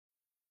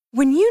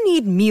When you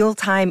need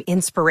mealtime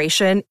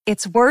inspiration,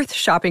 it's worth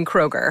shopping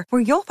Kroger,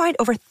 where you'll find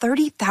over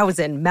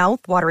 30,000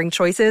 mouth-watering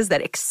choices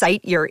that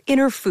excite your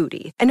inner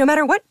foodie. And no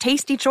matter what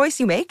tasty choice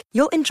you make,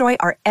 you'll enjoy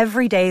our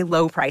everyday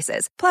low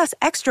prices, plus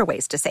extra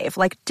ways to save,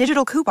 like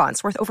digital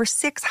coupons worth over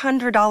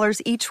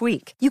 $600 each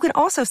week. You can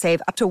also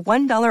save up to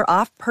 $1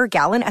 off per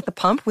gallon at the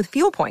pump with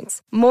fuel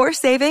points. More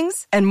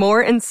savings and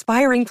more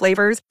inspiring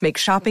flavors make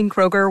shopping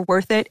Kroger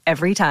worth it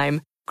every time.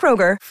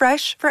 Kroger,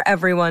 fresh for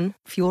everyone.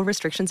 Fuel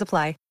restrictions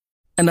apply.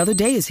 Another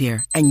day is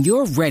here, and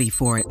you're ready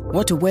for it.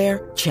 What to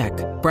wear? Check.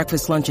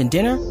 Breakfast, lunch, and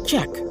dinner?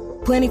 Check.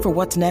 Planning for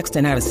what's next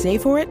and how to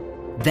save for it?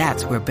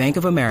 That's where Bank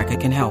of America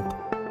can help.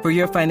 For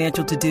your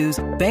financial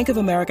to-dos, Bank of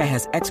America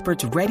has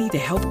experts ready to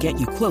help get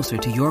you closer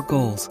to your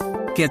goals.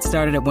 Get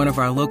started at one of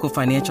our local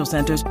financial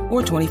centers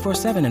or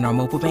 24/7 in our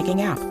mobile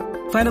banking app.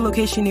 Find a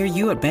location near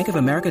you at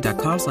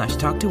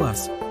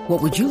bankofamerica.com/talktous.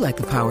 What would you like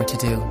the power to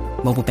do?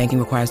 Mobile banking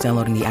requires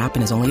downloading the app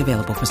and is only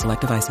available for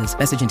select devices.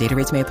 Message and data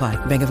rates may apply.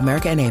 Bank of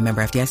America N.A.,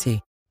 member FDIC.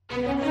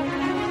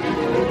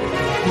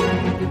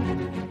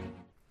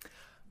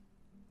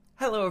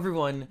 Hello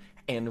everyone,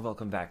 and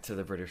welcome back to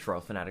the British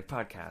Royal Fanatic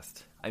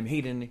Podcast. I'm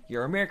Hayden,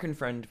 your American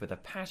friend with a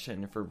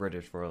passion for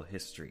British royal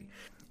history.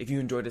 If you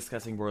enjoy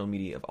discussing royal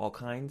media of all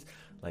kinds,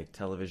 like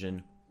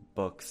television,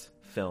 books,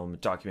 film,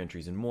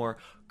 documentaries, and more,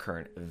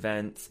 current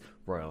events,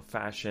 royal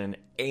fashion,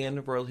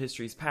 and royal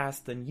histories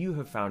past, then you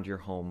have found your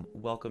home.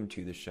 Welcome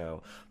to the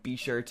show. Be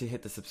sure to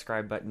hit the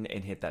subscribe button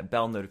and hit that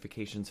bell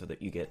notification so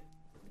that you get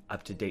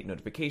up-to-date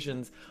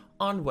notifications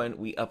on when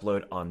we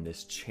upload on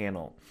this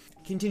channel.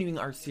 Continuing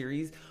our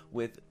series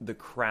with The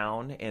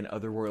Crown and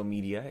other royal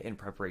media in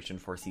preparation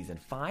for Season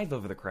 5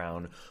 of The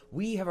Crown,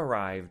 we have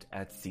arrived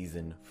at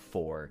Season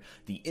 4.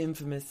 The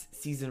infamous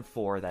Season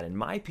 4 that, in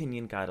my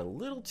opinion, got a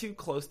little too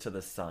close to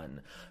the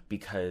sun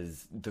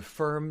because the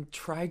firm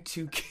tried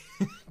to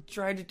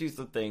tried to do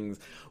some things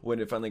when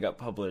it finally got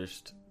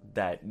published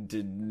that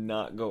did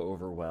not go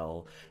over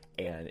well.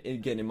 And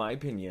again, in my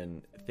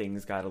opinion,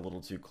 things got a little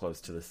too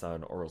close to the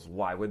sun, or else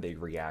why would they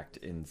react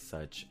in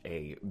such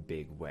a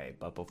big way?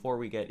 But before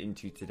we get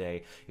into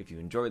today, if you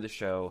enjoyed the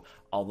show,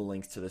 all the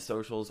links to the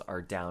socials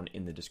are down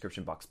in the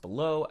description box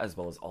below, as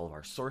well as all of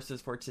our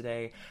sources for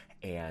today.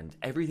 And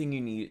everything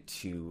you need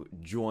to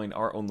join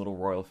our own little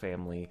royal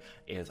family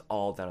is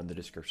all down in the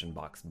description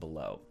box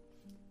below.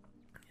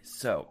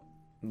 So,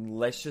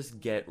 let's just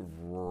get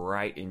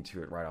right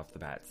into it right off the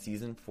bat.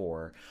 Season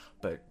 4,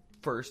 but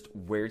first,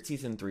 where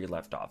Season 3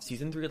 left off.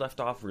 Season 3 left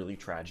off really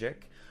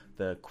tragic.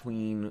 The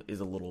Queen is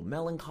a little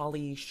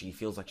melancholy. She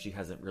feels like she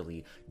hasn't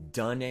really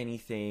done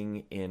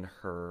anything in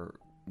her,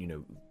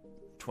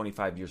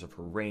 25 years of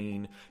her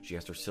reign. She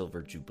has her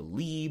Silver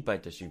Jubilee,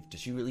 but does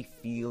she really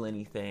feel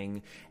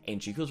anything?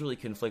 And she feels really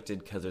conflicted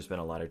because there's been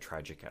a lot of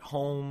tragic at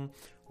home,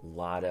 a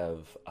lot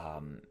of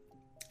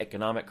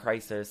economic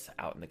crisis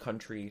out in the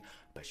country,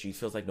 but she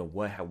feels like, no,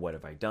 what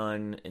have I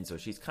done? And so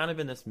she's kind of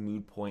in this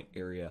mood point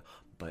area.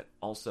 But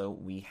also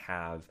we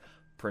have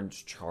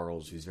Prince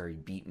Charles, who's very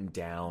beaten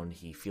down.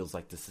 He feels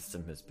like the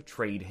system has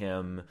betrayed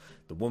him.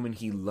 The woman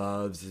he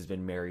loves has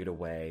been married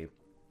away.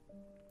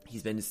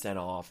 He's been sent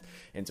off.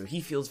 And so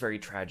he feels very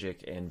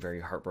tragic and very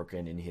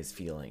heartbroken in his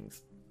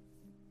feelings.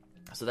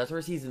 So that's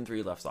where Season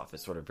 3 left off.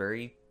 It's sort of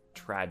very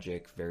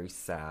tragic, very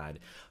sad,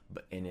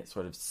 and it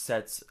sort of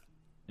sets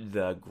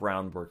the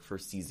groundwork for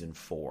Season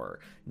 4.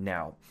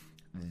 Now,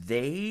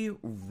 they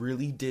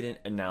really didn't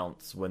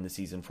announce when the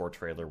Season 4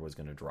 trailer was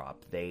going to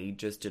drop. They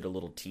just did a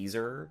little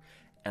teaser,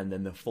 and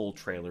then the full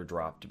trailer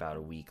dropped about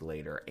a week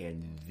later,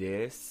 and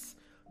this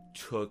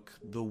took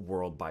the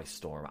world by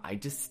storm. I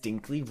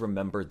distinctly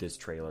remember this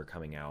trailer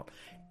coming out,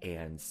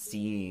 and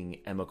seeing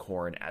Emma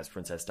Corrin as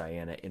Princess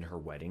Diana in her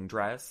wedding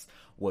dress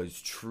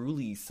was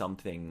truly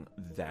something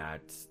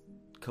that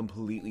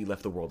completely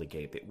left the world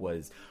agape. It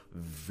was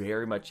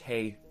very much,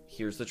 hey,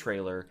 here's the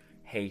trailer,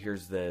 hey,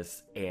 here's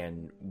this,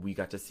 and we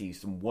got to see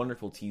some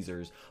wonderful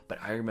teasers,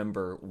 but I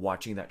remember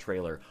watching that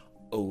trailer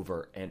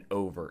over and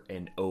over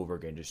and over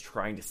again, just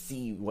trying to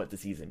see what the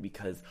season,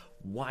 because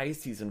why is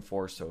Season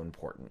 4 so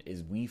important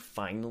is we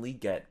finally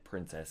get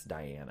Princess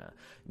Diana.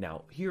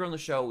 Now, here on the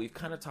show, we've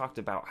kind of talked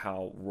about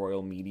how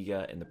royal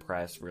media and the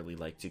press really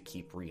like to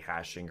keep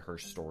rehashing her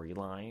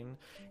storyline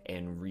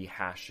and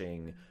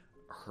rehashing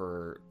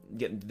her.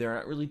 They're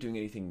not really doing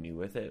anything new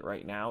with it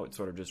right now. It's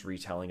sort of just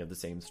retelling of the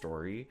same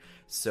story.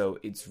 So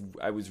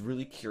I was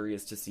really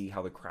curious to see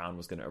how The Crown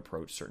was going to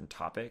approach certain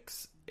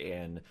topics,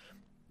 and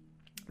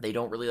they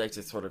don't really like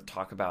to sort of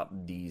talk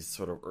about these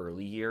sort of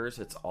early years.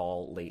 It's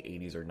all late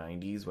 80s or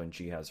 90s when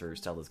she has her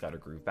Stella's Got a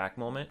Groove Back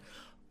moment.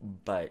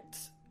 But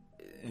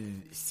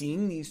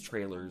seeing these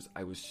trailers,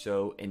 I was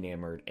so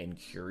enamored and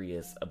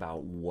curious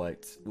about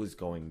what was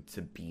going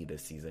to be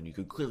this season. You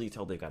could clearly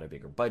tell they've got a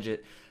bigger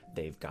budget.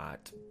 They've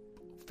got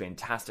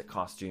fantastic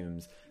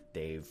costumes.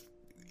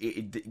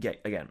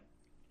 Again,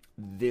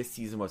 this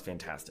season was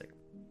fantastic.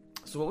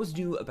 So what was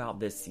new about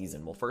this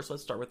season? Well, first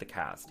let's start with the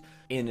cast.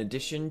 In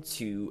addition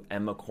to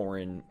Emma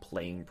Corrin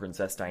playing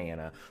Princess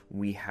Diana,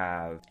 we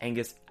have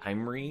Angus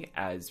Emery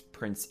as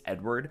Prince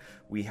Edward,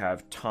 we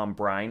have Tom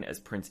Brine as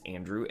Prince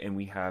Andrew, and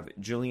we have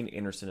Gillian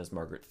Anderson as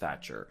Margaret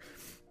Thatcher.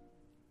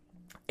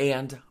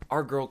 And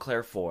our girl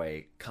Claire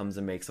Foy comes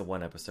and makes a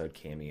one-episode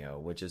cameo,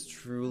 which is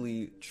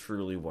truly,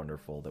 truly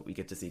wonderful that we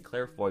get to see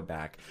Claire Foy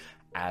back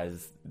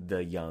as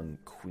the young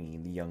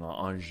queen, the young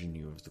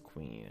ingenue of the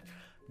queen.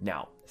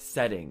 Now,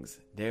 settings.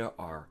 There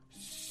are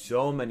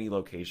so many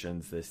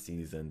locations this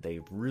season.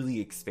 They've really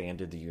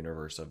expanded the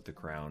universe of The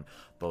Crown,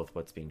 both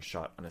what's being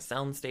shot on a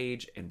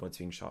soundstage and what's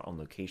being shot on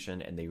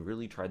location, and they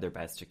really tried their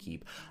best to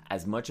keep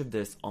as much of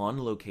this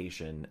on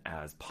location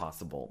as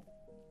possible.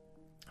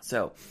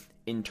 So,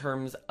 in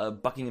terms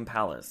of Buckingham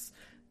Palace,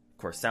 of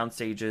course, sound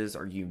stages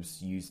are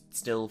used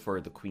still for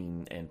the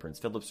Queen and Prince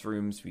Philip's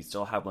rooms. We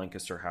still have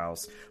Lancaster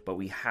House, but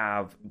we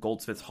have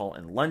Goldsmiths Hall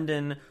in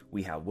London.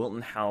 We have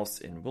Wilton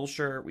House in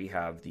Wiltshire. We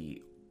have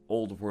the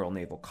Old Royal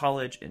Naval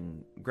College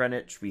in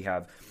Greenwich. We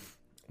have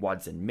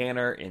Wadson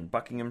Manor in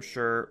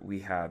Buckinghamshire.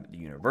 We have the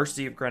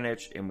University of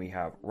Greenwich, and we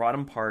have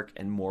Rodham Park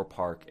and Moor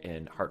Park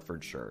in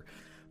Hertfordshire.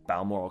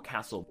 Balmoral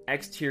Castle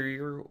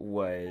exterior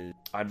was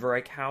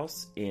Adverreich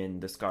House in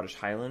the Scottish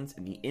Highlands,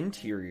 and the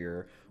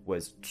interior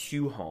was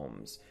two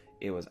homes.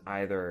 It was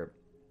either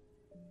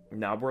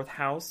Knobworth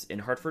House in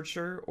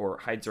Hertfordshire or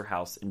Heidsieer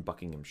House in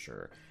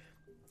Buckinghamshire.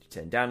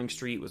 10 Downing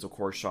Street was, of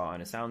course, shot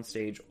on a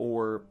soundstage,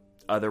 or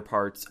other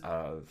parts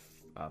of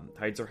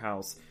Heidsieer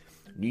House.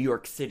 New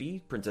York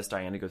City, Princess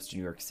Diana goes to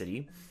New York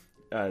City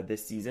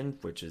this season,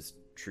 which is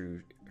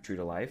true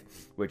to life,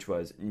 which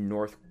was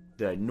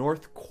the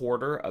North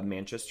Quarter of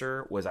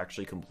Manchester was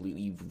actually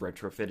completely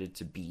retrofitted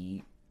to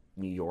be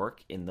New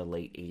York in the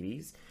late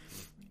 80s.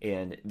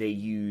 And they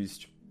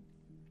used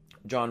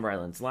John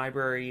Rylands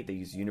Library, they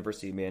used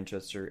University of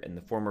Manchester, and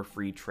the former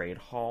Free Trade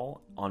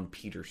Hall on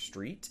Peter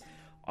Street.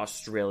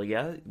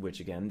 Australia, which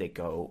again,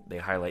 they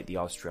highlight the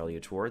Australia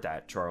tour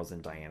that Charles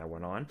and Diana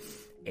went on.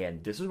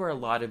 And this is where a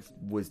lot of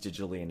was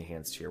digitally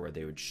enhanced here, where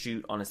they would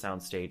shoot on a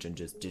soundstage and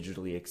just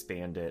digitally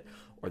expand it,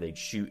 or they'd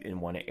shoot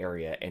in one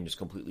area and just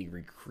completely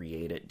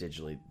recreate it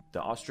digitally.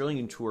 The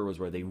Australian tour was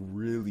where they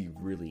really,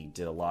 really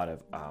did a lot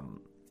of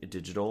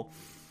digital.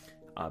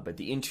 But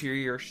the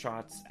interior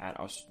shots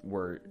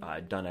were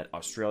done at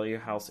Australia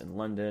House in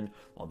London,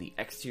 while the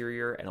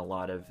exterior and a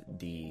lot of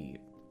the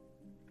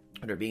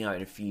being out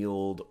in a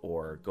field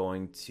or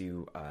going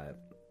to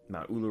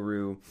Mount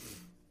Uluru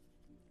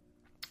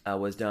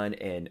was done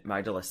in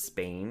Magdala,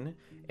 Spain,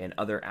 and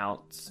other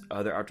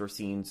outdoor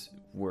scenes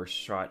were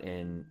shot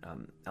in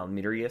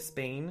Almeria,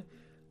 Spain.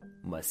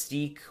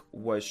 Mystique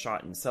was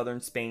shot in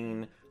southern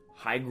Spain.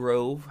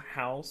 Highgrove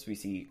House, we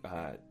see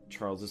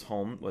Charles's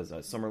home, was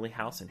Summerley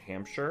House in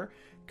Hampshire.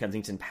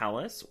 Kensington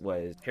Palace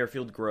was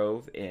Harefield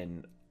Grove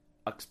in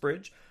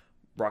Uxbridge.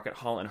 Brocket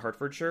Hall in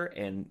Hertfordshire,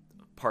 and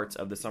parts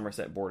of the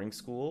Somerset Boarding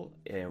School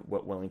at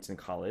Wellington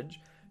College.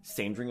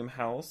 Sandringham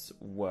House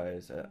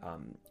was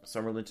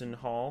Somerleyton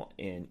Hall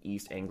in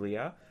East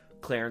Anglia.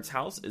 Clarence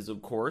House is,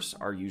 of course,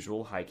 our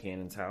usual High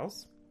Cannon's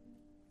house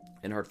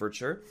in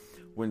Hertfordshire.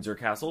 Windsor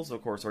Castle is,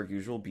 of course, our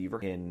usual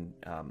Beaver in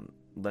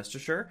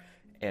Leicestershire.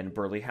 And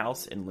Burleigh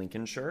House in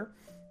Lincolnshire.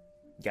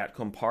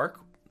 Gatcombe Park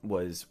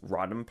was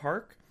Rodham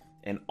Park.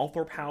 And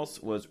Althorpe House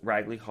was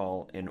Ragley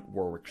Hall in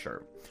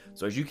Warwickshire.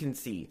 So as you can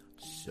see,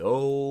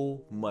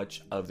 so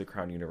much of the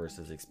Crown universe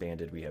has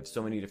expanded. We have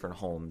so many different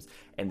homes,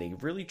 and they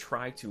really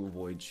try to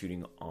avoid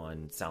shooting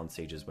on sound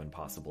stages when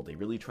possible. They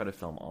really try to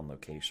film on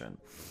location.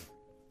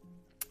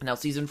 Now,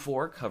 Season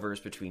 4 covers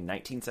between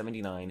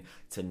 1979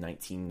 to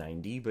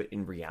 1990, but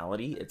in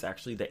reality, it's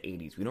actually the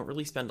 80s. We don't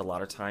really spend a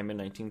lot of time in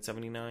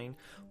 1979.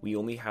 We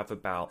only have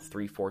about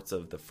 3/4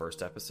 of the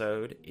first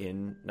episode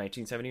in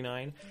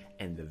 1979,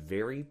 and the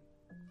very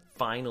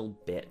final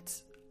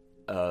bit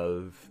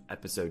of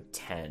episode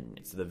 10,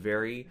 so the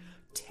very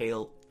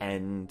tail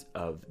end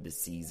of the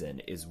season,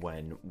 is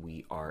when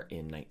we are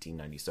in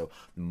 1990. So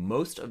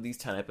most of these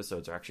 10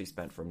 episodes are actually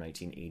spent from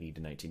 1980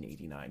 to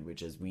 1989,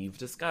 which, as we've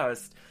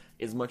discussed,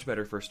 is much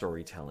better for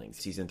storytelling.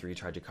 Season 3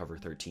 tried to cover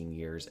 13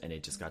 years, and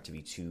it just got to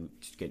be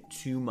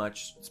too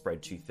much,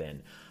 spread too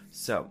thin.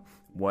 So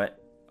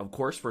of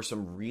course, were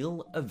some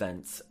real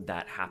events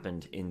that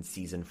happened in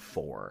Season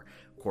 4.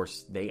 Of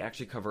course, they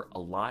actually cover a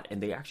lot, and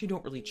they actually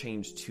don't really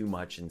change too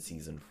much in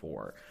Season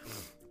 4.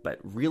 But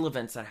real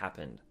events that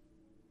happened.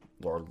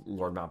 Lord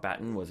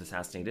Mountbatten was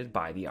assassinated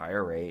by the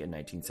IRA in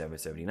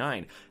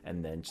 1979,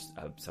 and then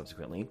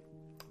subsequently,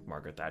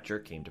 Margaret Thatcher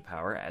came to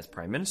power as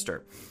Prime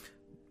Minister.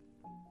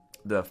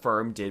 The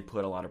firm did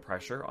put a lot of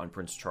pressure on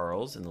Prince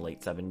Charles in the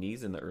late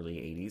 70s and the early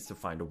 80s to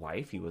find a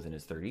wife. He was in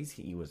his 30s.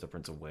 He was the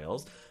Prince of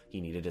Wales.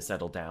 He needed to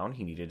settle down.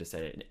 He needed to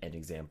set an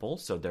example.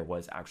 So there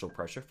was actual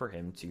pressure for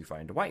him to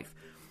find a wife.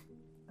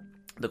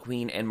 The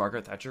Queen and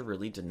Margaret Thatcher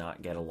really did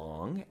not get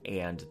along,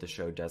 and the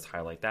show does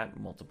highlight that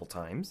multiple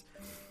times.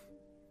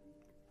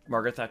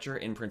 Margaret Thatcher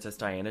and Princess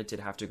Diana did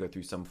have to go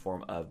through some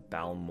form of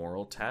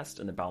Balmoral test,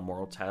 and the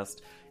Balmoral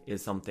test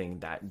is something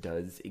that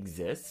does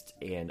exist,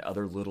 and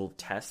other little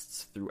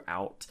tests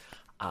throughout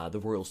the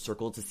royal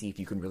circle to see if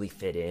you can really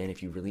fit in,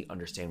 if you really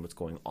understand what's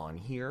going on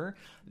here.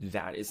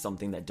 That is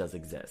something that does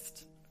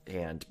exist.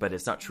 But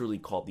it's not truly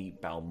called the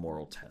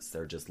Balmoral test.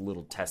 They're just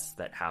little tests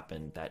that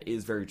happen. That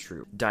is very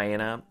true.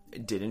 Diana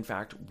did in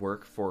fact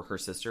work for her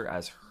sister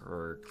as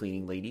her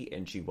cleaning lady,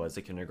 and she was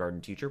a kindergarten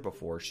teacher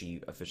before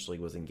she officially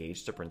was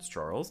engaged to Prince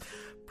Charles.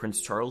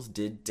 Prince Charles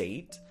did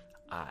date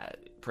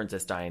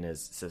Princess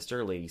Diana's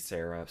sister, Lady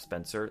Sarah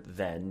Spencer.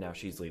 Now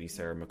she's Lady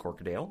Sarah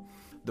McCorquodale.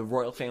 The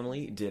royal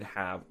family did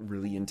have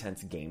really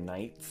intense game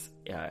nights.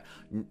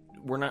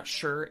 We're not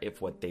sure if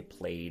what they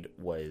played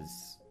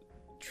was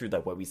true,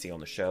 like what we see on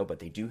the show, but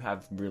they do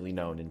have really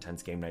known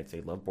intense game nights. They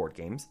love board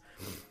games.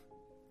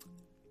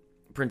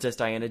 Princess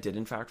Diana did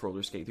in fact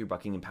roller skate through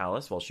Buckingham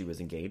Palace while she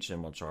was engaged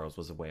and while Charles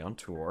was away on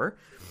tour.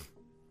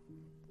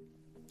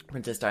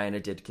 Princess Diana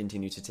did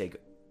continue to take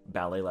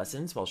ballet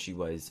lessons while she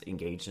was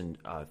engaged and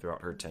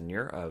throughout her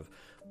tenure of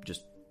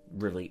just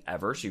really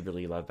ever. She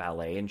really loved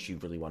ballet and she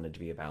really wanted to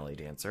be a ballet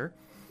dancer.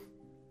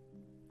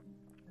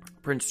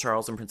 Prince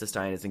Charles and Princess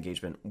Diana's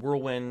engagement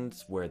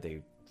whirlwinds, where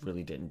they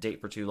really didn't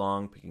date for too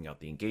long, picking out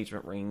the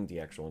engagement ring,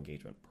 the actual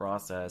engagement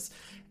process,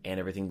 and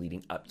everything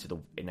leading up to the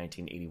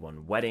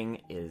 1981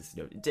 wedding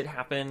it did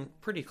happen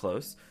pretty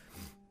close.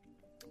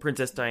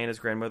 Princess Diana's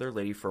grandmother,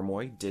 Lady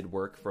Fermoy, did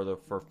work for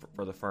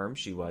the firm.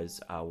 She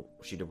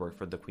did work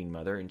for the Queen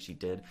Mother, and she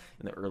did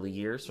in the early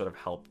years sort of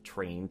help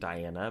train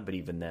Diana. But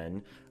even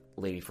then,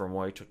 Lady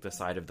Fermoy took the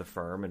side of the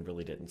firm and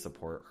really didn't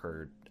support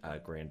her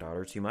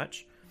granddaughter too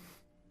much.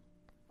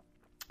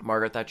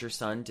 Margaret Thatcher's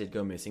son did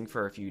go missing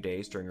for a few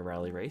days during a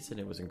rally race, and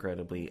it was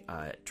incredibly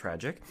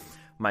tragic.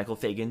 Michael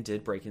Fagan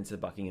did break into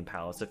Buckingham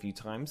Palace a few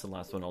times, the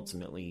last one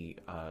ultimately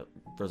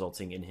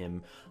resulting in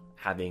him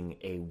having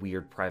a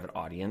weird private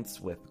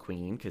audience with the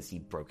Queen because he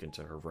broke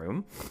into her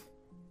room.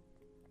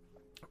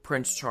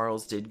 Prince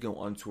Charles did go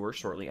on tour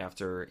shortly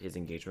after his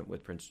engagement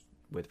with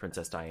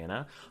Princess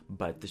Diana,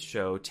 but the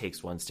show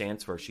takes one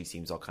stance where she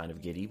seems all kind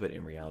of giddy, but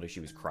in reality she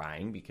was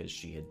crying because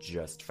she had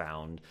just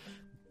found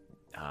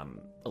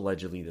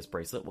allegedly this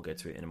bracelet. We'll get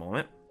to it in a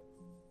moment.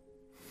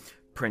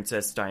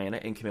 Princess Diana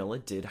and Camilla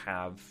did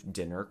have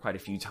dinner quite a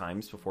few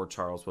times before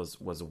Charles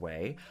was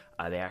away.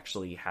 They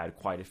actually had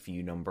quite a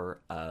few number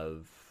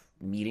of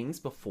meetings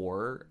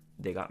before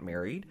they got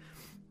married.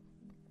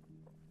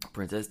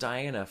 Princess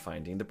Diana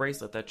finding the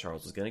bracelet that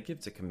Charles was going to give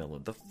to Camilla,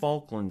 the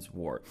Falklands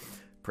War,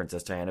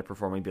 Princess Diana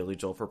performing Billy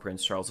Joel for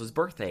Prince Charles's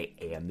birthday,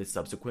 and the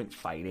subsequent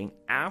fighting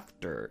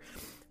after.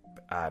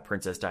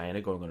 Princess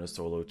Diana going on a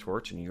solo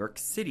tour to New York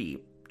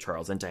City,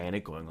 Charles and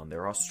Diana going on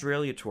their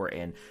Australia tour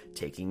and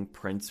taking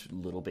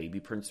little baby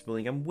Prince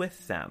William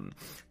with them.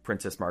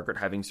 Princess Margaret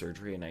having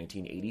surgery in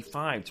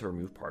 1985 to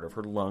remove part of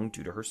her lung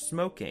due to her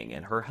smoking,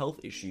 and her health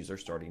issues are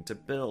starting to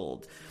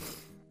build.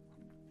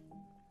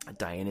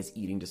 Diana's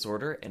eating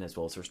disorder, and as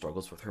well as her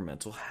struggles with her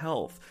mental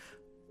health.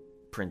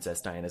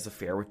 Princess Diana's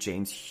affair with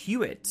James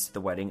Hewitt,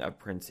 the wedding of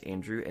Prince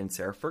Andrew and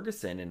Sarah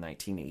Ferguson in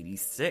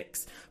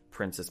 1986.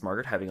 Princess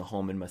Margaret having a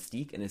home in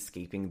Mustique and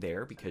escaping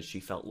there because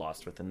she felt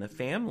lost within the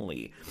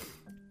family.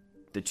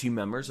 The two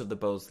members of the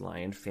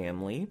Bowes-Lyon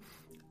family,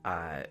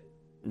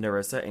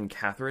 Nerissa and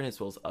Catherine, as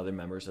well as other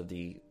members of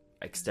the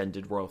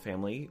extended royal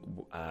family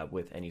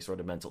with any sort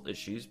of mental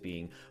issues,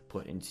 being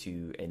put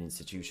into an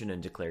institution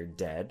and declared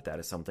dead. That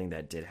is something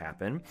that did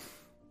happen.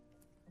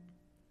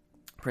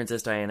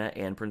 Princess Diana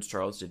and Prince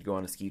Charles did go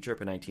on a ski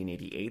trip in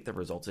 1988 that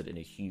resulted in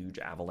a huge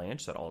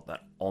avalanche that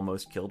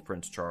almost killed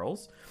Prince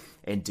Charles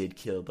and did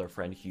kill their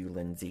friend Hugh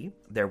Lindsay.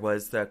 There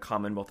was the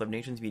Commonwealth of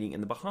Nations meeting in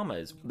the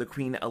Bahamas. The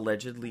Queen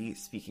allegedly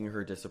speaking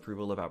her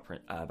disapproval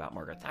about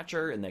Margaret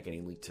Thatcher, and that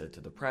getting leaked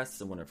to the press,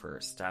 and one of her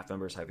staff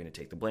members having to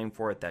take the blame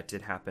for it. That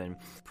did happen.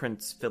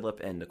 Prince Philip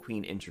and the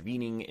Queen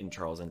intervening in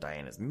Charles and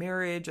Diana's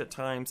marriage at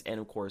times, and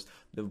of course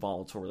the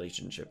volatile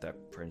relationship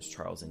that Prince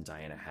Charles and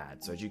Diana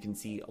had. So as you can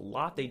see, a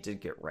lot they did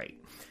get right.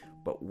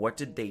 But what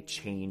did they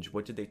change?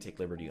 What did they take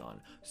liberty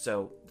on?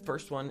 So,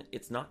 first one,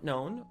 it's not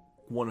known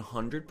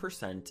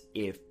 100%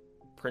 if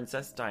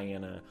Princess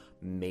Diana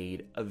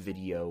made a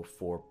video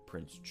for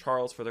Prince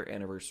Charles for their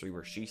anniversary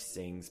where she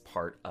sings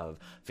part of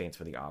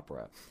Phantom of the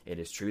Opera. It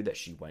is true that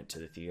she went to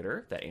the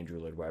theater, that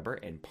Andrew Lloyd Webber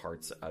and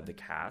parts of the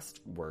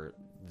cast were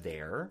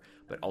there,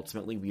 but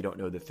ultimately we don't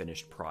know the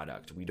finished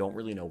product. We don't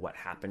really know what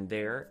happened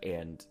there,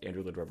 and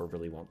Andrew Lloyd Webber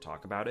really won't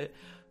talk about it.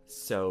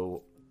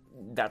 So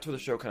that's where the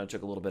show kind of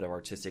took a little bit of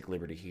artistic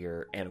liberty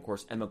here. And of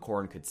course, Emma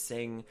Corrin could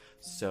sing,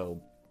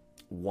 so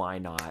why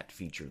not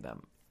feature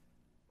them?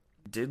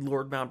 Did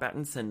Lord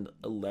Mountbatten send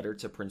a letter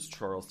to Prince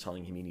Charles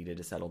telling him he needed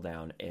to settle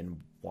down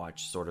and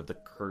watch sort of the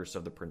curse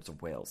of the Prince of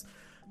Wales?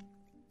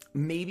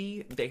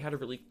 Maybe they had a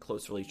really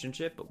close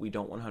relationship, but we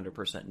don't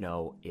 100%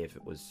 know if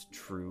it was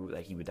true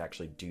that he would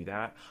actually do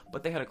that.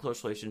 But they had a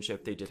close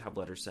relationship. They did have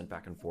letters sent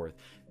back and forth.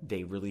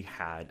 They really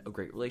had a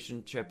great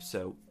relationship,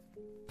 so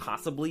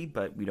possibly,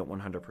 but we don't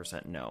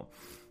 100% know.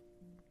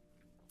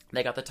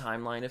 They got the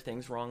timeline of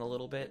things wrong a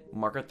little bit.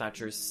 Margaret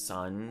Thatcher's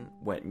son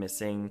went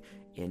missing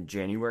in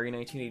January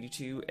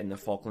 1982, and the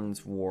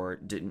Falklands War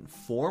didn't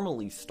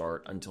formally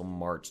start until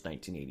March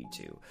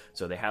 1982.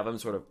 So they have them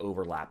sort of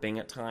overlapping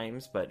at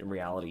times, but in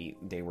reality,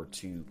 they were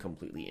two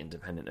completely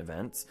independent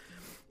events.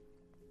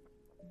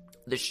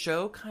 The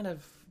show kind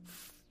of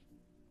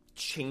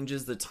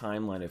changes the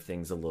timeline of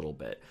things a little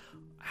bit.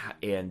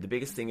 And the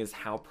biggest thing is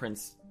how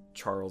Prince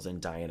Charles and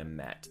Diana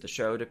met. The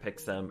show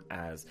depicts them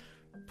as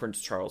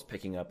Prince Charles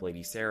picking up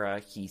Lady Sarah.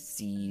 He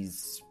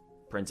sees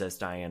Princess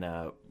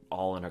Diana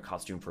all in her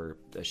costume for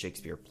a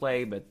Shakespeare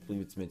play, but I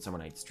believe it's Midsummer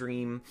Night's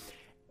Dream,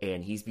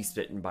 and he's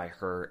bitten by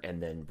her,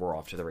 and then we're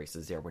off to the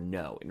races there. Well,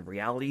 no, in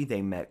reality,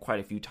 they met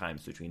quite a few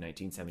times between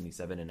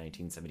 1977 and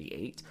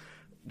 1978.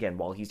 Again,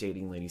 while he's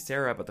dating Lady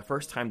Sarah, but the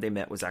first time they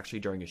met was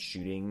actually during a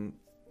shooting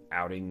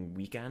outing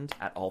weekend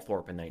at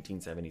Althorpe in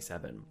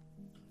 1977.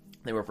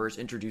 They were first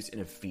introduced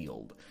in a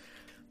field.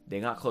 They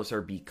got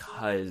closer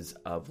because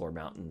of Lord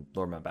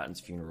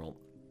Mountbatten's funeral,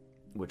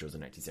 which was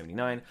in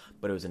 1979,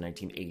 but it was in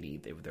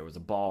 1980. There was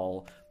a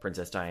ball.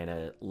 Princess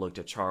Diana looked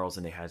at Charles,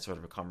 and they had sort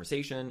of a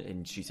conversation,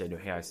 and she said,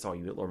 "Hey, I saw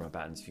you at Lord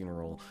Mountbatten's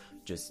funeral.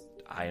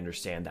 I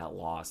understand that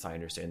loss. I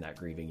understand that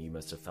grieving. You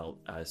must have felt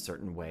a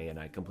certain way, and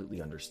I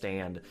completely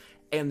understand."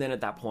 And then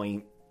at that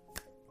point,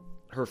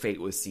 her fate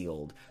was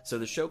sealed. So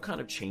the show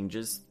kind of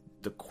changes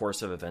the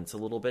course of events a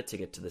little bit to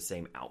get to the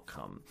same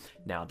outcome.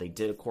 Now, they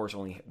did, of course,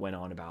 only went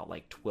on about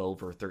like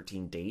 12 or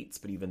 13 dates,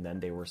 but even then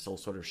they were still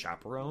sort of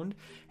chaperoned.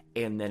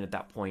 And then at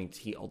that point,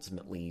 he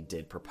ultimately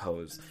did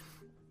propose.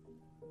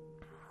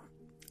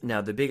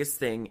 Now, the biggest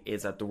thing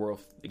is that the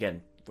royal,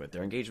 again, with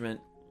their engagement,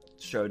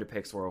 show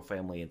depicts royal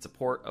family in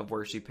support of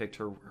where she picked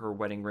her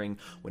wedding ring,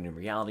 when in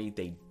reality,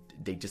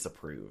 they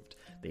disapproved.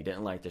 They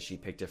didn't like that she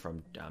picked it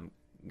from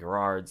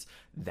Gerard's,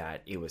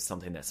 that it was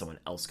something that someone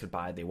else could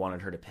buy. They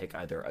wanted her to pick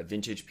either a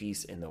vintage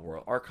piece in the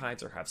Royal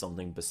Archives or have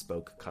something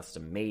bespoke,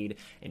 custom made,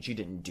 and she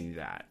didn't do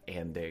that.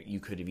 And you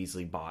could have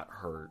easily bought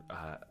her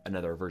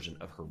another version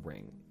of her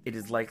ring. It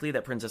is likely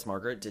that Princess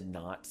Margaret did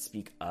not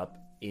speak up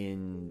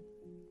in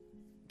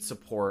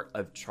support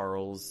of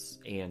Charles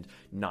and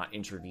not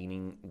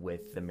intervening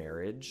with the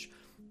marriage.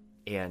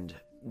 And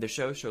the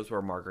show shows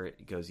where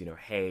Margaret goes,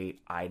 hey,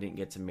 I didn't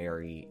get to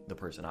marry the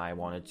person I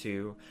wanted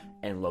to,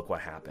 and look what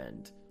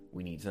happened.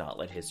 We need to not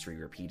let history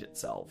repeat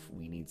itself.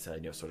 We need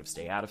to, sort of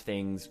stay out of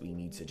things. We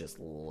need to just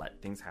let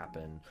things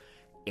happen.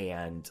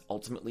 And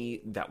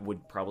ultimately, that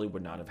would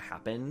not have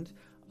happened.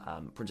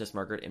 Princess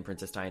Margaret and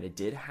Princess Diana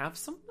did have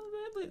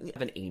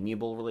an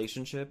amiable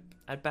relationship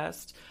at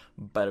best,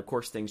 but of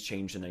course things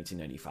changed in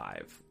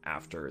 1995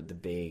 after the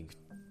big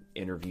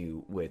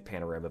interview with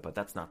Panorama, but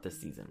that's not this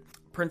season.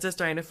 Princess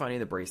Diana finding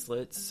the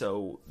bracelet.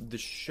 So the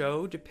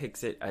show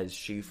depicts it as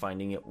she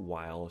finding it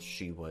while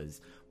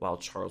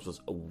Charles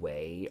was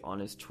away on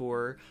his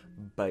tour.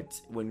 But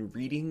when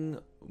reading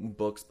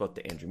books, both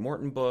the Andrew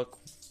Morton book,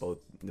 both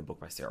the book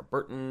by Sarah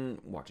Burton,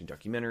 watching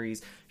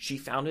documentaries, she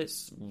found it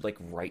like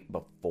right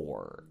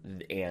before.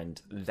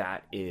 And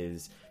that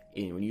is,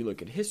 when you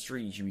look at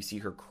history, you see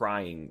her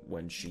crying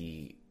when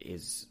she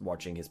is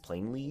watching his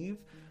plane leave.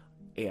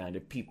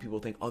 And people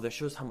think, oh, that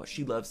shows how much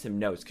she loves him.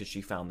 No, it's because she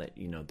found that,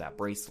 that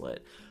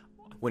bracelet.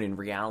 When in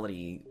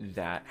reality,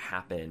 that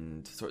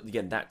happened. So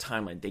again, that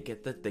timeline, they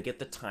get the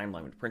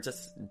timeline. When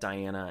Princess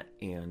Diana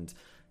and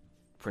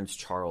Prince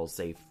Charles,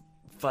 they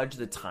fudge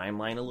the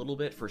timeline a little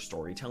bit for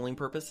storytelling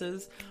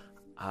purposes,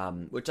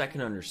 which I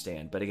can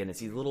understand. But again, it's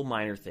these little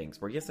minor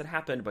things where, yes, it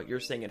happened, but you're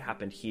saying it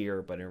happened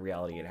here, but in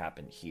reality, it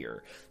happened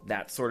here.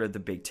 That's sort of the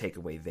big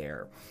takeaway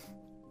there.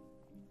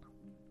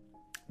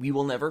 We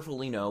will never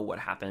fully know what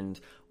happened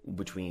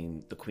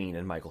between the Queen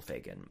and Michael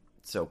Fagan.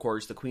 So, of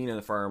course, the Queen and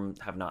the firm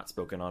have not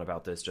spoken on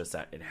about this, just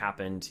that it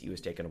happened. He was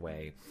taken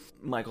away.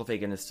 Michael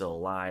Fagan is still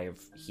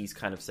alive. He's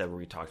kind of said where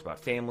we talked about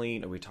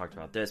family, we talked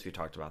about this, we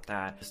talked about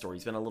that. The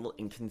story's been a little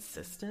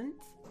inconsistent,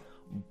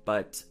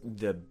 but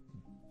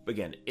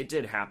again, it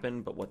did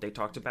happen, but what they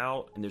talked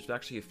about, and there's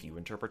actually a few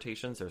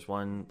interpretations. There's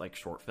one,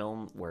 short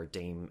film where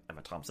Dame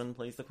Emma Thompson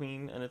plays the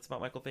Queen, and it's about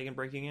Michael Fagan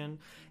breaking in,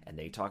 and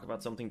they talk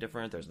about something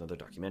different. There's another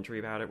documentary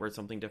about it where it's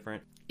something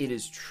different. It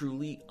is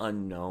truly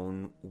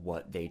unknown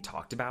what they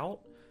talked about,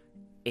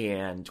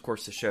 and, of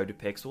course, the show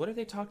depicts, what if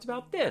they talked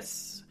about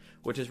this?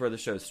 Which is where the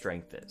show's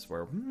strength is,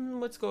 where,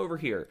 let's go over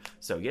here.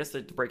 So, yes,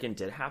 the break-in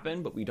did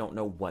happen, but we don't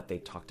know what they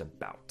talked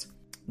about.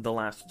 The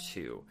last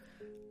two.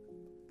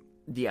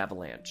 The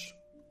avalanche.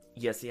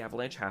 Yes, the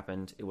avalanche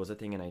happened. It was a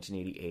thing in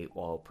 1988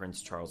 while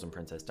Prince Charles and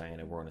Princess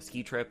Diana were on a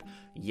ski trip.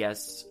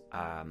 Yes,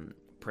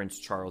 Prince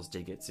Charles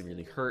did get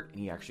severely hurt, and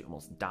he actually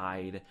almost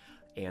died,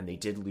 and they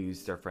did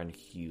lose their friend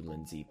Hugh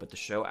Lindsay. But the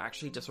show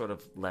actually just sort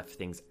of left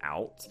things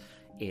out.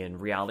 In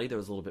reality, there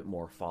was a little bit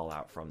more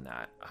fallout from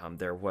that.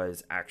 There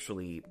was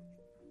actually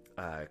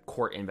a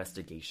court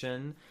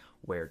investigation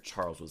where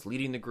Charles was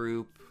leading the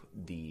group.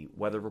 The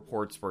weather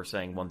reports were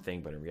saying one thing,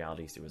 but in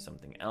reality, it was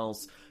something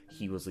else.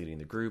 He was leading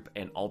the group,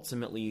 and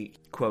ultimately,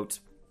 quote,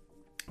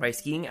 By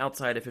skiing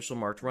outside official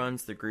marked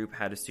runs, the group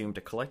had assumed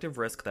a collective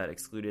risk that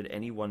excluded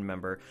any one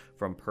member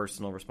from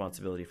personal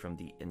responsibility from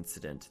the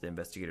incident, the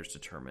investigators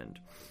determined.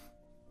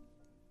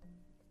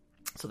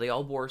 So they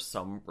all bore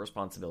some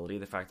responsibility.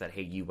 The fact that,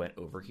 hey, you went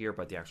over here,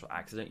 but the actual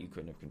accident you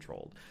couldn't have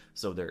controlled.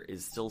 So there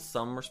is still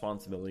some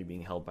responsibility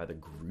being held by the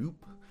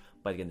group.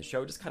 But again, the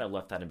show just kind of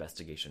left that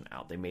investigation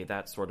out. They made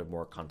that sort of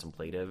more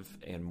contemplative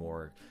and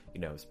more,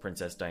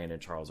 Princess Diana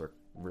and Charles are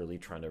really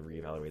trying to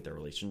reevaluate their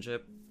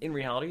relationship. In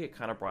reality, it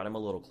kind of brought him a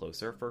little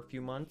closer for a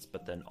few months,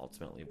 but then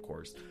ultimately, of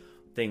course,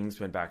 things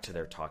went back to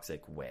their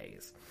toxic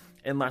ways.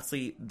 And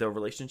lastly, the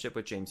relationship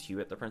with James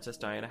Hewitt that Princess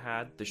Diana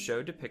had, the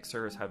show depicts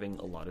her as having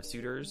a lot of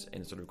suitors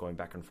and sort of going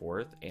back and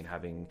forth and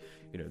having,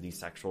 these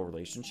sexual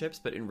relationships.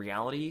 But in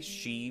reality,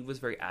 she was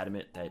very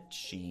adamant that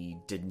she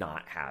did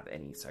not have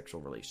any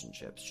sexual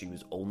relationships. She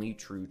was only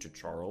true to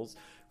Charles.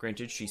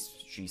 Granted,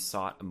 she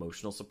sought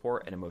emotional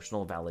support and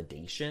emotional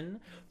validation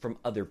from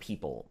other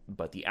people,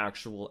 but the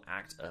actual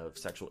act of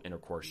sexual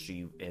intercourse,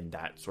 and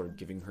that sort of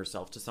giving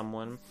herself to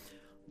someone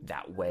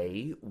that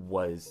way,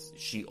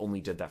 she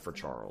only did that for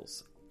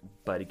Charles.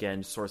 But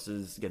again,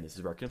 sources, this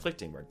is where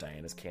conflicting, where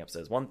Diana's camp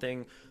says one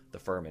thing, the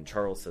firm and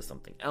Charles says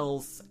something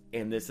else,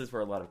 and this is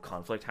where a lot of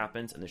conflict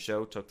happens, and the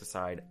show took the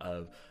side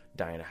of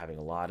Diana having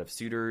a lot of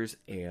suitors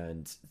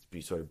and be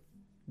sort of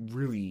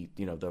really,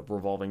 the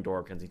revolving door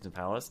of Kensington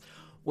Palace,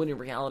 when in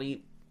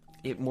reality,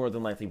 it more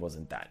than likely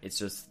wasn't that. It's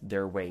just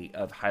their way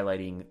of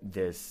highlighting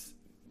this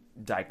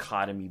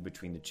dichotomy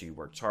between the two,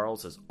 where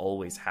Charles has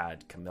always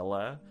had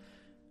Camilla,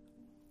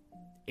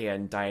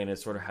 and Diana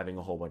is sort of having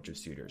a whole bunch of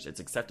suitors.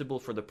 It's acceptable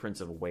for the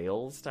Prince of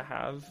Wales to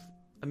have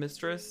a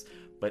mistress,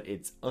 but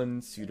it's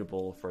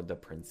unsuitable for the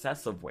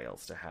Princess of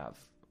Wales to have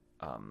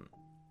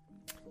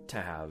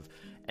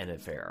an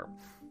affair.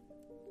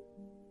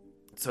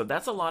 So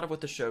that's a lot of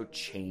what the show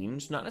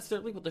changed. Not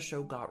necessarily what the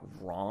show got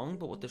wrong,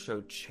 but what the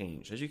show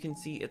changed. As you can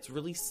see, it's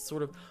really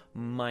sort of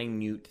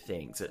minute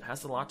things. It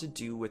has a lot to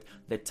do with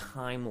the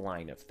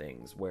timeline of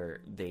things,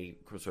 where they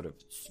sort of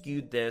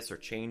skewed this or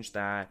changed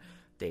that.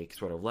 They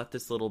sort of left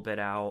this little bit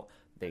out.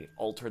 They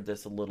altered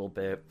this a little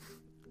bit.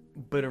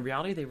 But in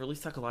reality, they really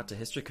stuck a lot to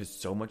history because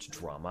so much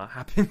drama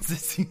happens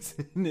this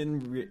season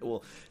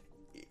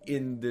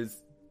in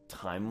this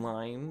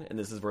timeline. And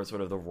this is where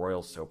sort of the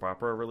royal soap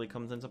opera really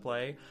comes into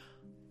play.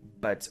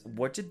 But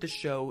what did the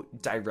show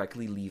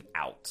directly leave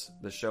out?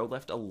 The show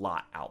left a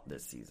lot out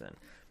this season.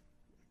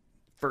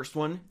 First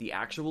one, the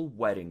actual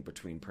wedding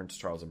between Prince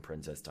Charles and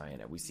Princess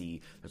Diana. We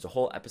see there's a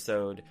whole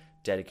episode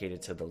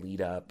dedicated to the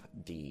lead up,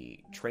 the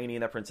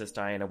training that Princess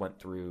Diana went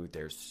through.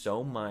 There's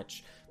so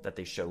much that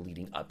they show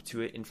leading up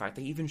to it. In fact,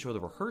 they even show the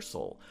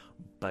rehearsal,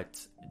 but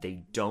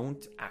they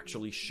don't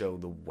actually show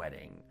the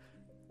wedding.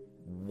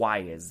 Why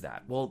is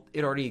that? Well,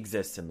 it already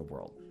exists in the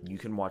world. You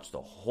can watch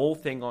the whole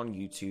thing on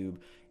YouTube.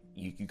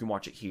 You can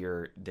watch it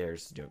here.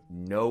 There's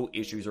no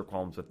issues or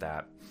problems with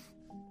that.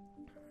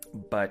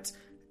 But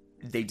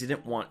they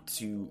didn't want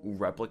to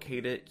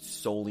replicate it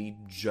solely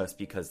just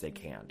because they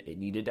can. It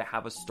needed to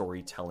have a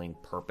storytelling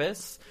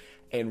purpose,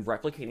 and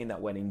replicating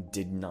that wedding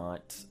did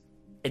not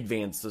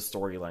advance the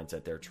storylines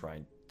that they're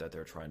trying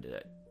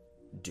to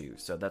do.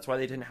 So that's why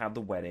they didn't have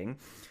the wedding.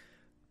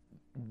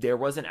 There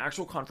was an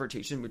actual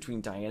confrontation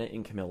between Diana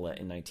and Camilla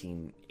in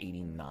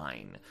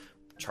 1989.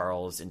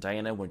 Charles and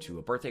Diana went to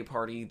a birthday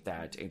party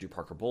that Andrew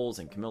Parker Bowles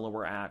and Camilla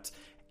were at,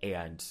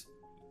 and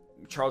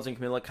Charles and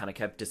Camilla kind of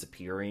kept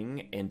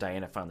disappearing, and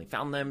Diana finally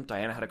found them.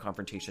 Diana had a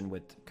confrontation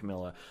with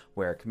Camilla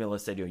where Camilla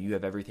said, you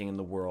have everything in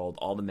the world.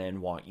 All the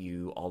men want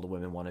you. All the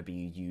women want to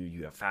be you.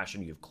 You have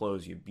fashion, you have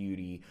clothes, you have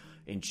beauty.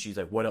 And she's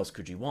like, what else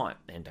could you want?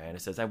 And Diana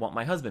says, I want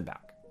my husband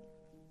back.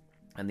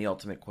 And the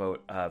ultimate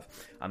quote of,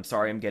 I'm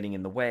sorry I'm getting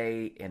in the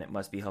way, and it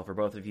must be hell for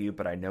both of you,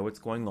 but I know what's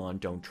going on.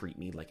 Don't treat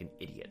me like an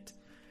idiot.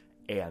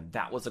 And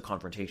that was a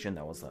confrontation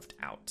that was left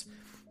out.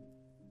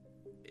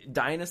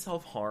 Diana's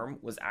self-harm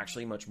was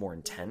actually much more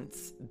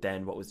intense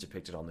than what was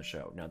depicted on the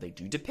show. Now, they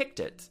do depict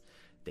it.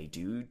 They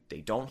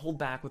don't hold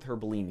back with her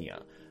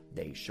bulimia.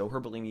 They show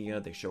her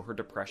bulimia, they show her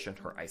depression,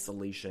 her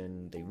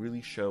isolation. They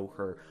really show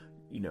her,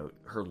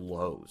 her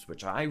lows,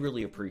 which I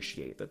really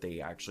appreciate that they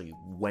actually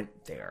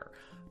went there.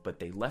 But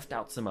they left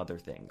out some other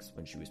things.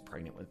 When she was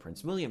pregnant with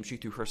Prince William, she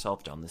threw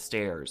herself down the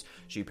stairs.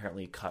 She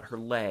apparently cut her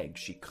leg.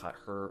 She cut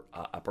her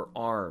upper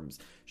arms.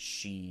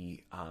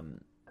 She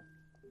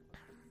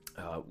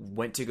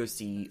went to go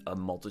see a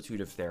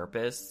multitude of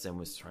therapists and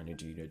was trying to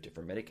do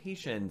different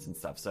medications and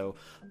stuff. So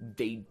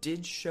they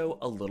did show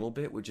a little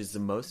bit, which is the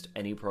most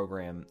any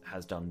program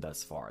has done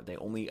thus far. They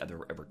only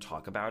ever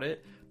talk about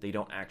it. They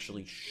don't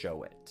actually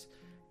show it.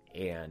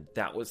 And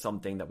that was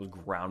something that was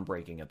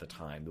groundbreaking at the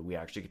time, that we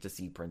actually get to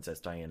see Princess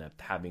Diana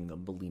having a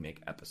bulimic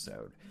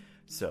episode.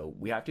 So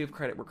we have to give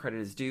credit where credit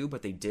is due,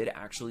 but they did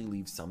actually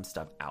leave some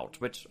stuff out,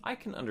 which I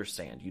can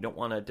understand. You don't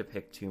want to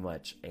depict too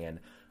much, and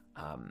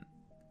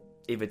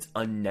if it's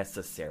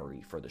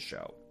unnecessary for the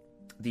show.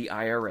 The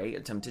IRA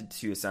attempted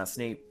to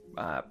assassinate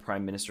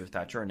Prime Minister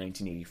Thatcher in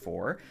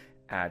 1984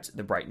 at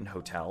the Brighton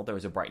Hotel. There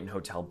was a Brighton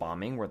Hotel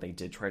bombing where they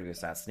did try to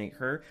assassinate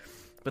her.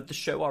 But the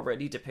show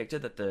already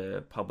depicted that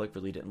the public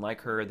really didn't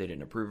like her, they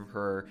didn't approve of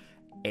her,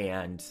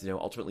 and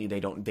ultimately they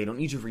don't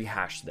need to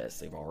rehash this.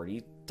 They've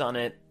already done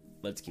it.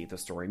 Let's keep the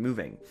story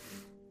moving.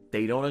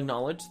 They don't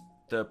acknowledge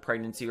the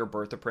pregnancy or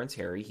birth of Prince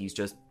Harry. He's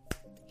just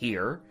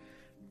here.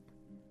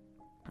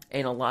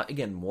 And a lot,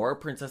 again, more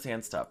Princess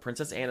Anne stuff.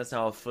 Princess Anne is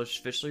now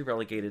officially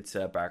relegated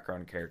to a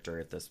background character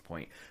at this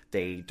point.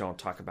 They don't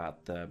talk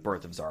about the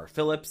birth of Zara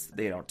Phillips.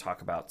 They don't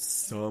talk about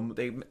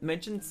they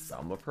mention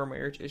some of her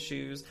marriage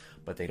issues,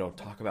 but they don't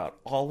talk about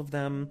all of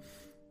them.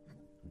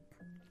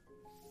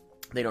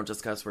 They don't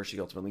discuss where she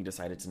ultimately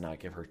decided to not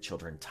give her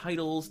children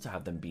titles, to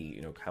have them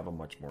be, have a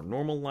much more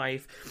normal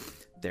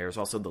life. There's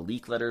also the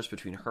leak letters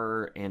between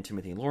her and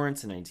Timothy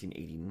Lawrence in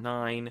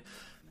 1989.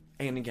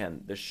 And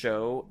again, the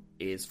show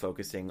is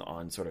focusing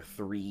on sort of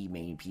three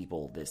main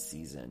people this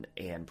season,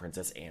 and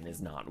Princess Anne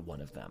is not one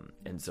of them.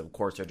 And so, of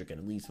course, they're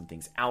going to leave some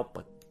things out,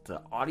 but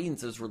the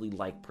audiences really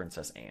like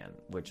Princess Anne,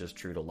 which is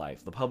true to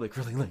life. The public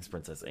really likes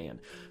Princess Anne.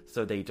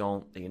 So they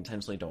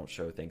intentionally don't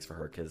show things for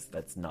her because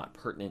that's not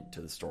pertinent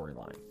to the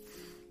storyline.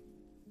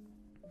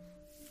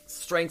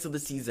 Strengths of the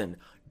season.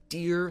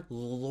 Dear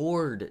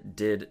Lord,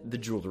 did the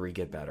jewelry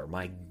get better.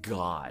 My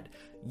God.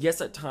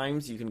 Yes, at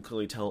times you can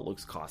clearly tell it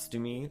looks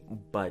costumey,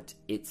 but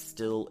it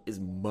still is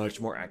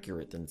much more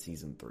accurate than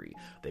Season 3.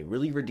 They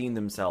really redeemed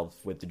themselves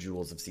with the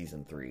jewels of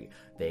Season 3.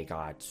 They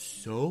got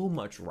so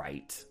much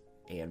right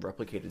and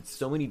replicated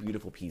so many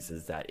beautiful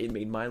pieces that it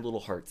made my little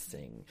heart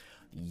sing.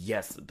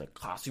 Yes, the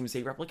costumes,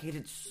 they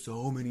replicated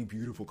so many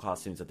beautiful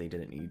costumes that they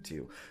didn't need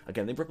to.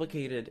 Again, they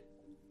replicated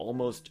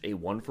almost a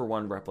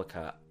one-for-one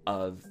replica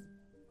of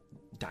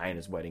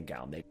Diana's wedding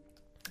gown.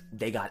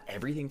 They got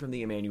everything from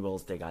the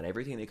Emanuels. They got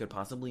everything they could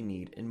possibly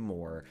need and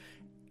more.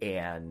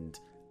 And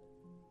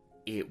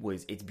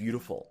it's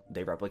beautiful.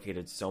 They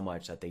replicated so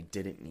much that they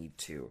didn't need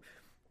to.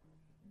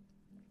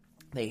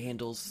 They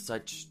handle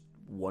such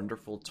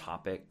wonderful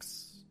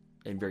topics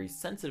and very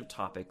sensitive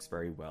topics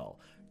very well.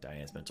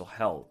 Diana's mental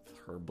health,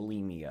 her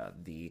bulimia,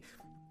 the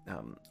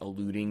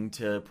alluding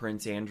to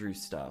Prince Andrew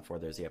stuff, or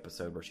there's the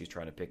episode where she's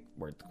trying to pick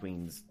where the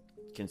Queen's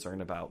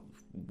concerned about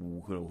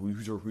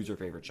who's her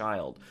favorite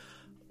child.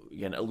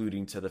 Again,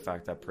 alluding to the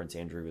fact that Prince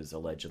Andrew is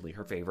allegedly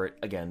her favorite.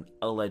 Again,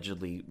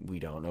 allegedly, we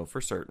don't know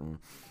for certain.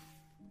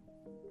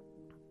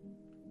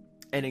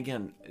 And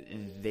again,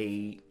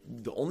 the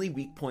only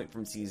weak point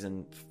from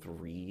Season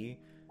 3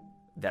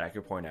 that I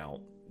could point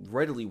out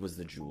readily was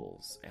the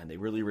jewels, and they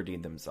really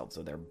redeemed themselves.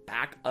 So they're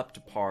back up to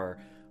par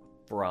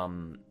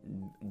from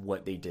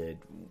what they did,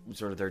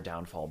 sort of their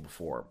downfall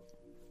before.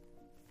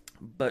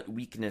 But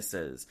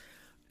weaknesses.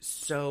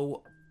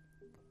 So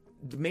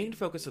the main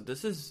focus of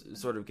this is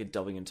sort of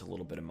delving into a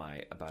little bit of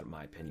my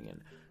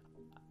opinion.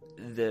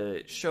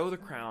 The show The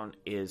Crown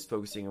is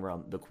focusing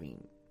around the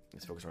Queen.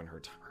 It's focused on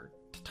her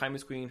time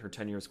as Queen, her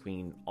tenure as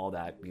Queen, all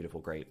that beautiful,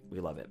 great. We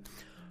love it.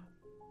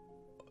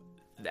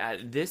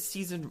 This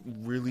season,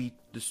 really,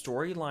 the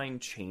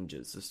storyline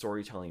changes. The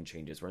storytelling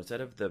changes. Where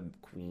instead of the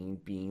Queen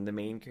being the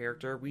main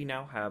character, we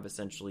now have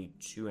essentially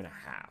two and a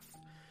half.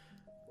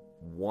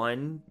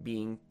 One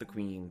being the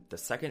Queen, the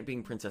second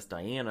being Princess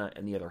Diana,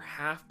 and the other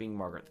half being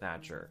Margaret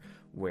Thatcher.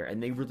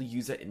 And they really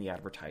use it in the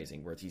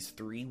advertising, where these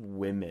three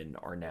women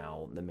are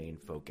now the main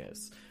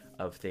focus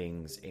of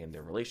things and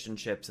their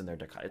relationships and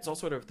it's all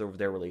sort of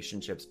their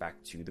relationships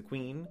back to the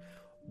Queen.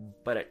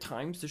 But at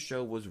times the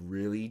show was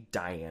really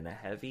Diana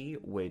heavy,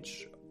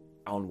 which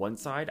on one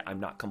side I'm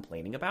not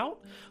complaining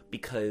about,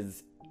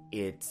 because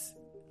it's,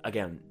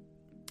 again,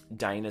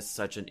 Diana's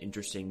such an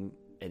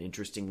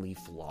interestingly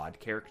flawed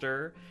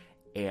character,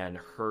 and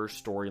her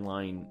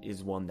storyline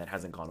is one that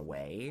hasn't gone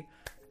away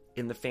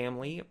in the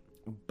family.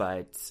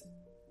 But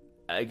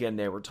again,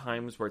 there were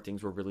times where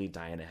things were really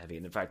Diana heavy,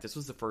 and in fact, this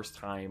was the first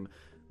time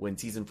when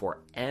Season 4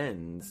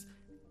 ends,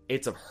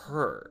 it's of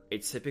her.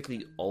 It's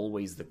typically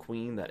always the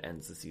Queen that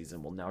ends the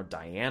season. Well, now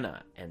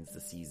Diana ends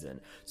the season.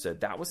 So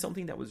that was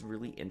something that was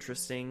really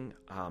interesting.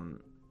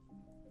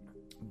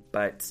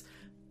 But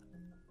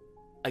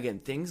again,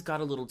 things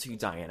got a little too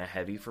Diana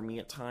heavy for me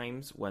at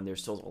times, when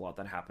there's still a lot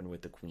that happened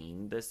with the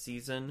Queen this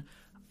season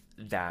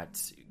that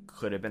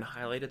could have been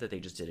highlighted that they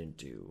just didn't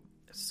do.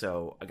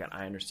 So again,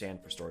 I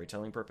understand for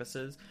storytelling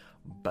purposes,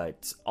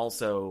 but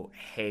also,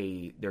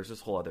 hey, there's this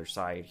whole other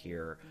side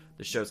here.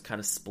 The show's kind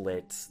of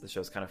split. The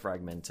show's kind of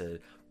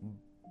fragmented.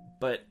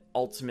 But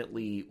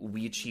ultimately,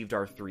 we achieved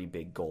our three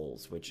big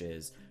goals, which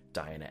is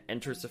Diana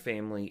enters the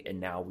family,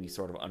 and now we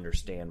sort of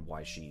understand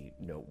why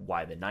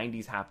why the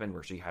 90s happened,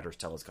 where she had her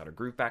Stella's Got Her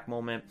Groove Back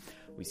moment.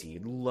 We see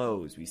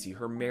lows. We see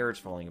her marriage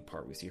falling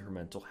apart. We see her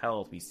mental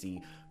health.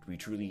 We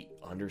truly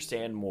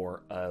understand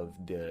more of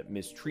the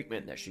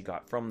mistreatment that she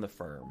got from the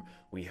firm.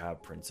 We have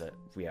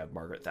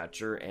Margaret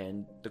Thatcher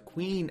and the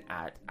Queen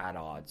at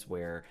odds,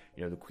 where,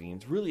 the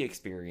Queen's really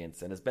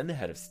experienced and has been the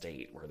head of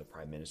state, where the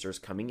Prime Minister's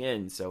coming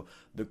in. So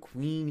the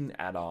Queen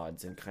at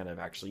odds and kind of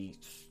actually,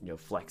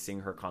 flexing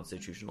her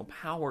constitutional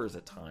powers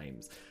at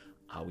times.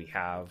 We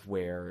have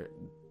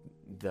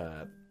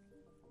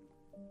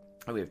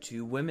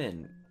two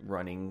women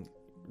running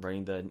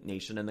the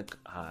nation in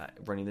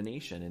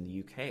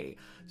the UK.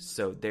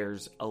 So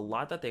there's a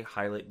lot that they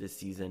highlight this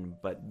season,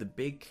 but the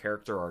big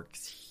character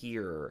arcs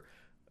here,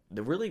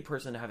 the really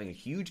person having a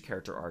huge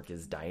character arc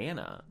is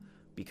Diana,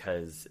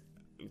 because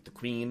the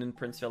Queen and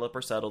Prince Philip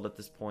are settled at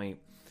this point.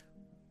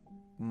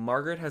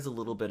 Margaret has a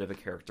little bit of a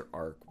character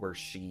arc where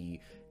she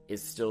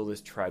is still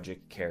this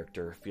tragic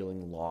character,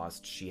 feeling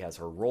lost. She has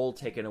her role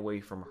taken away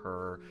from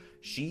her.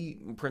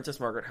 Princess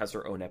Margaret has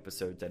her own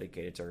episode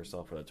dedicated to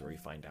herself, where that's where we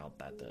find out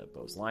that the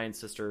Bowes-Lyon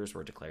sisters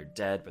were declared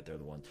dead, but they're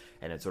the ones,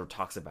 and it sort of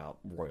talks about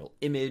royal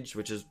image,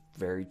 which is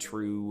very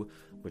true,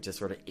 which is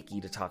sort of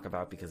icky to talk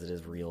about because it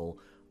is real.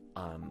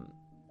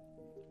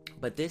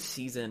 But this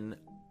season,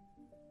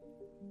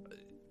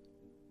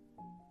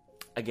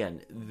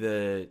 again,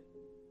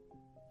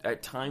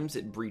 at times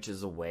it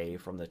breaches away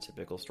from the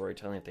typical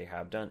storytelling that they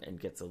have done and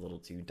gets a little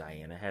too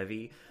Diana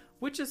heavy,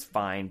 which is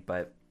fine,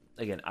 but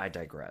again, I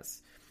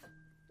digress.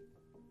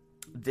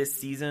 This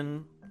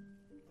season,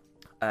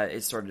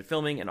 it started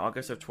filming in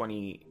August of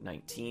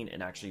 2019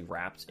 and actually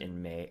wrapped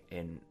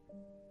in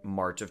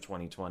March of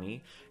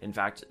 2020. In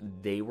fact,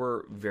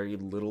 very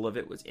little of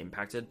it was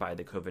impacted by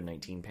the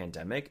COVID-19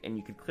 pandemic, and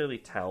you could clearly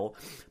tell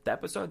the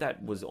episode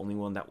that was the only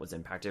one that was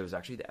impacted was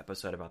actually the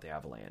episode about the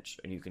avalanche,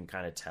 and you can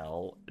kind of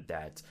tell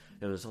that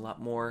there's a lot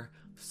more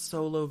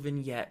solo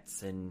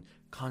vignettes and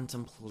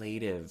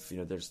contemplative,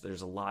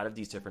 there's a lot of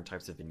these different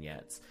types of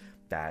vignettes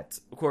that,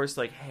 of course,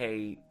 like,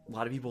 hey, a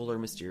lot of people are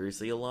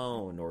mysteriously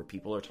alone, or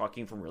people are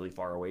talking from really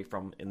far away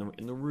from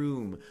in the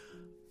room.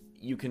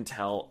 You can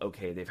tell,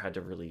 okay, they've had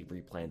to really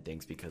replan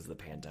things because of the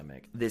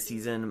pandemic. This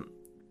season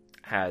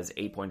has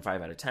 8.5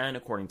 out of 10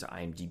 according to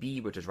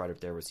IMDb, which is right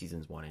up there with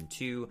seasons 1 and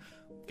 2.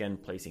 Again,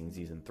 placing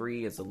season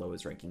 3 as the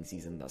lowest ranking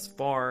season thus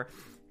far.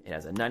 It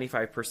has a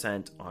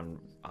 95% on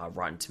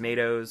Rotten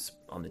Tomatoes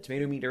on the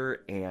tomato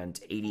meter, and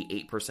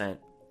 88%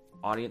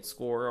 audience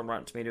score on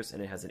Rotten Tomatoes,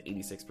 and it has an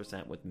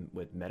 86%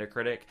 with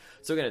Metacritic.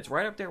 So again, it's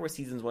right up there with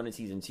seasons 1 and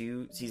season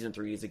 2. Season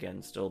 3 is,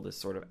 again, still this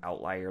sort of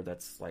outlier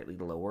that's slightly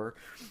lower.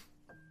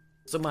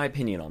 So my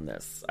opinion on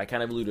this, I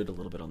kind of alluded a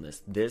little bit on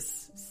this.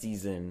 This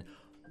season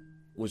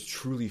was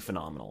truly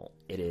phenomenal.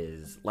 It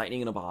is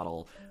lightning in a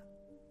bottle,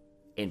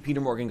 and Peter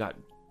Morgan got,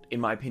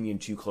 in my opinion,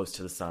 too close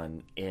to the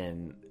sun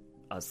in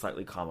a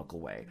slightly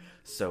comical way.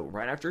 So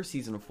right after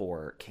season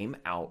 4 came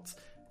out,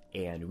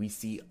 and we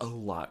see a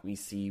lot. We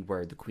see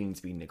where the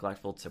Queen's being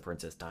neglectful to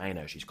Princess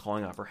Diana. She's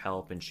calling out for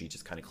help, and she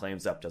just kind of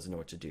clams up, doesn't know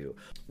what to do.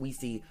 We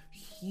see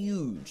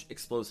huge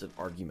explosive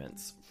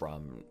arguments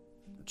from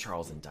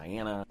Charles and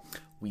Diana.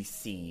 We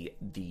see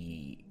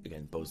the,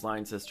 again,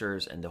 Bowes-Lyon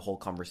sisters and the whole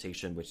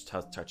conversation, which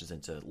touches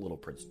into little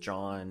Prince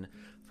John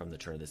from the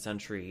turn of the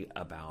century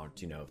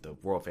about, if the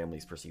royal family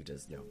is perceived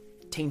as,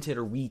 tainted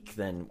or weak,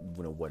 then,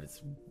 what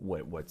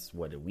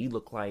do we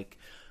look like?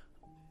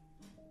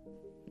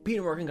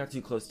 Peter Morgan got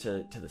too close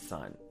to the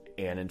sun.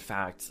 And in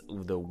fact,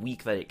 the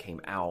week that it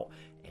came out,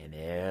 and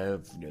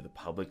the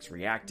public's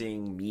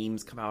reacting,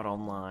 memes come out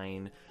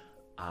online,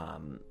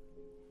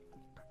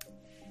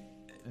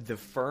 the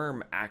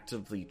firm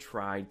actively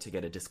tried to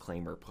get a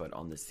disclaimer put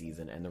on this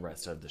season and the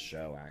rest of the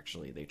show.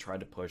 Actually, they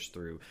tried to push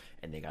through,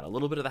 and they got a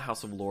little bit of the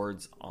House of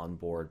Lords on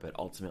board, but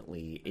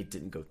ultimately it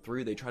didn't go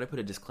through. They tried to put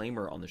a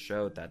disclaimer on the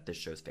show that this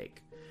show's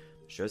fake.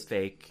 The show's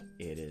fake.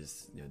 It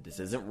is, this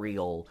isn't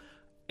real,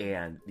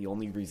 and the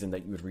only reason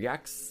that you would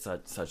react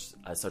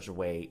such a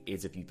way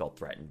is if you felt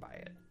threatened by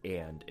it.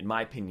 And in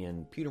my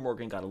opinion, Peter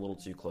Morgan got a little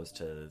too close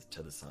to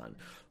the sun.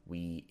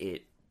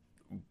 It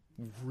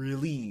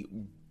really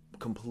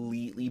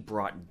completely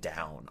brought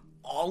down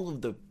all of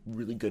the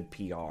really good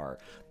PR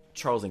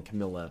Charles and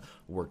Camilla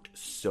worked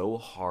so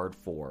hard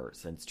for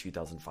since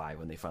 2005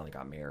 when they finally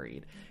got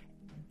married.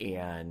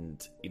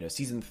 And,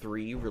 season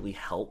 3 really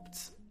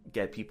helped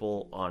get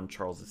people on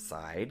Charles's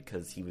side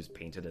because he was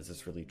painted as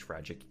this really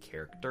tragic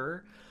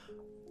character.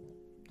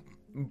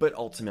 But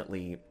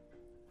ultimately,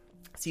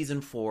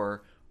 season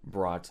 4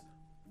 brought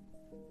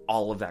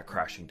all of that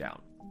crashing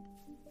down.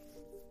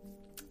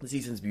 The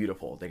season's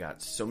beautiful. They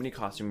got so many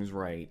costumes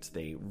right.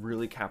 They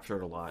really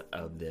captured a lot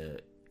of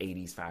the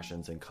 80s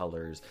fashions and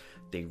colors.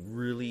 They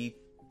really,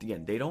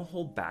 again, they don't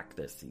hold back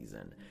this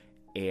season.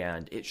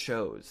 And it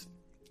shows.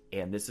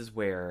 And this is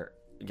where,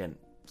 again,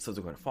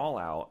 subsequent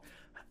fallout,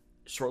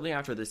 shortly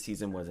after this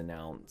season was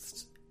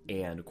announced,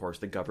 and of course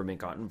the government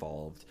got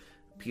involved,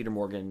 Peter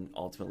Morgan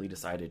ultimately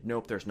decided,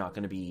 nope, there's not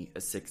going to be a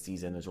 6th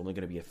season. There's only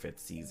going to be a 5th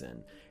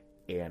season.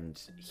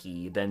 And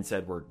he then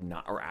said, we're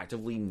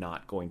actively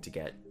not going to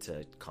get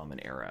to Common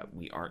Era.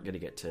 We aren't going to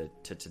get to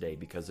today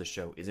because the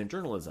show isn't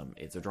journalism.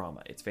 It's a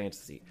drama. It's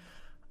fantasy.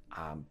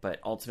 But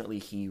ultimately,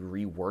 he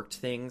reworked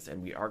things,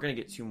 and we are going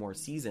to get 2 more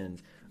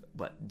seasons,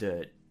 but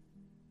the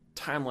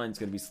timeline's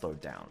going to be slowed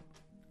down.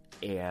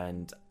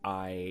 And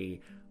I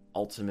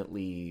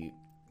ultimately...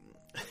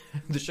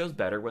 the show's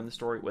better when the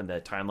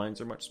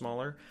timelines are much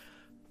smaller.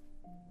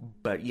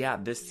 But yeah,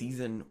 this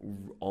season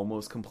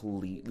almost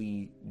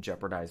completely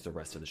jeopardized the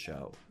rest of the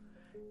show.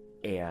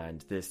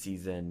 And this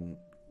season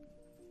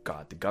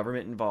got the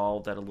government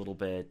involved at a little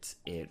bit.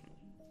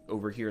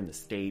 Over here in the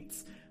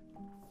States,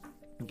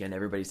 Again,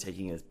 everybody's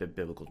taking it as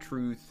biblical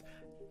truth,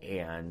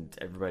 and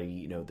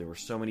everybody, there were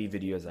so many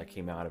videos that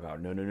came out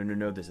about,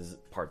 no, this is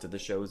parts of the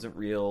show isn't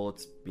real,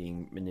 it's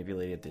being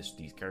manipulated,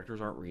 these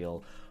characters aren't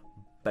real.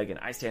 But again,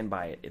 I stand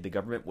by it. The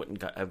government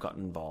wouldn't have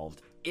gotten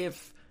involved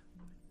if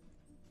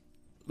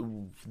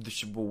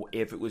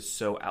it was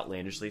so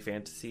outlandishly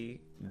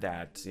fantasy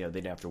that they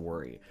didn't have to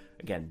worry.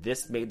 Again,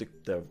 this made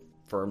the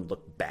firm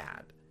look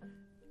bad,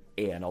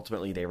 and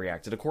ultimately they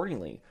reacted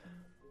accordingly.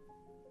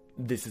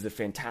 This is a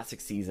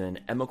fantastic season.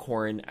 Emma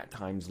Corrin at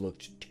times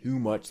looked too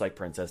much like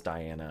Princess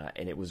Diana,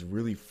 and it was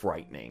really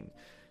frightening.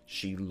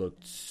 She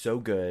looked so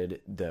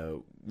good,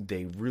 though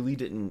they really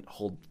didn't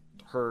hold,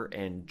 her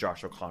and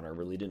Josh O'Connor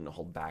really didn't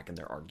hold back in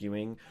their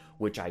arguing,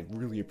 which I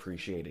really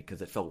appreciated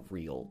because it felt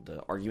real.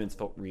 The arguments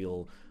felt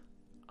real.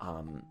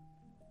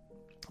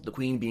 The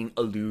Queen being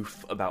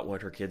aloof about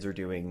what her kids are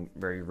doing,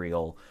 very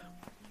real.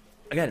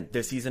 Again,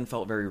 this season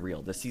felt very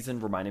real. This season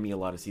reminded me a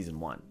lot of season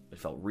 1. It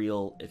felt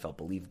real. It felt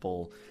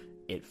believable.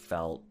 It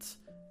felt,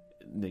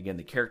 again,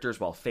 the characters,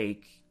 while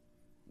fake,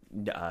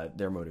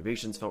 their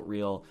motivations felt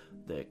real.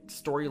 The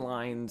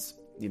storylines,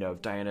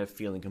 Diana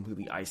feeling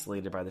completely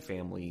isolated by the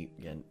family.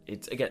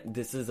 Again,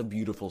 this is a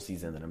beautiful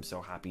season that I'm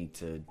so happy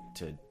to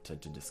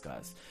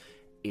discuss.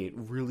 It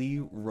really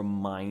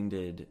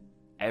reminded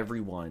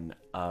everyone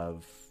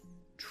of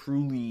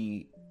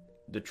truly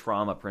the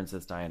trauma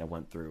Princess Diana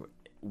went through,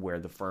 where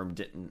the firm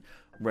didn't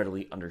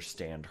readily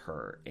understand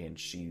her, and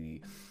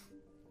she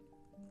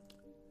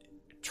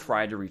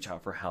tried to reach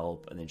out for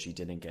help, and then she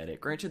didn't get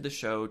it. Granted, the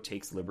show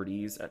takes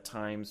liberties at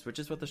times, which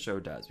is what the show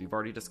does. We've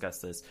already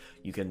discussed this.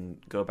 You can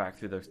go back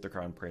through the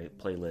Crown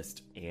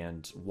playlist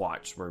and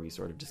watch where we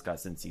sort of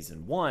discuss in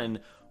season 1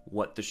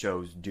 what the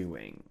show's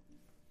doing.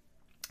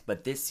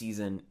 But this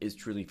season is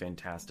truly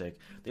fantastic.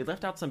 They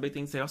left out some big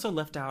things. They also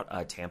left out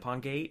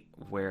Tampon Gate,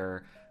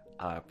 where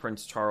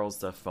Prince Charles,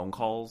 the phone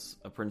calls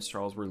of Prince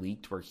Charles were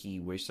leaked, where he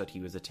wished that he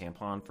was a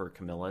tampon for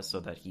Camilla so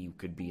that he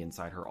could be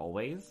inside her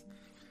always.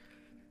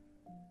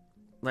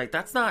 Like,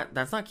 that's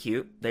not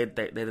cute. They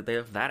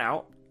left that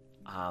out,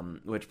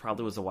 which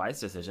probably was a wise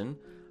decision.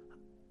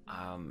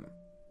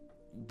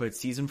 But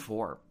season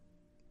 4,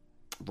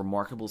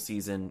 remarkable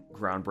season,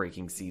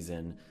 groundbreaking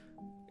season.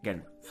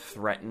 Again,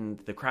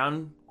 threatened. The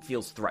Crown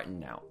feels threatened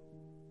now,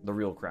 the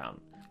real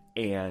Crown,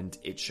 and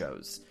it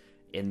shows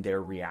in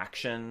their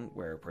reaction,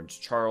 where Prince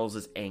Charles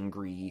is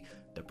angry.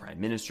 The Prime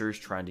Minister is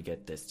trying to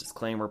get this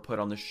disclaimer put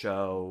on the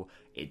show.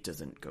 It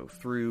doesn't go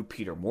through.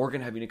 Peter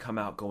Morgan having to come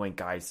out going,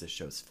 guys, this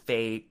show's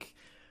fake.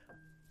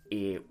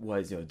 It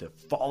was, the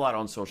fallout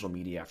on social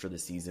media after the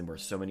season, where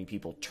so many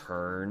people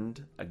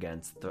turned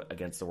against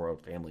the royal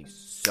family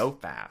so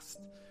fast.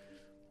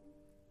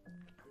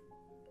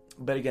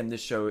 But again,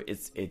 this show,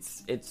 it's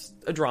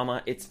a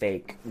drama. It's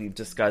fake. We've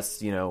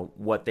discussed,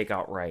 what they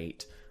got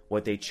right,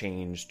 what they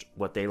changed,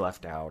 what they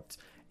left out.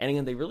 And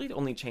again, they really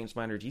only changed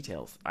minor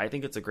details. I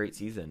think it's a great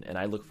season, and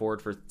I look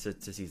forward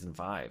to season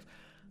 5.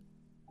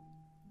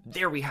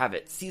 There we have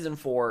it. Season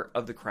 4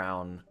 of The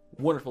Crown.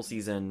 Wonderful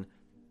season.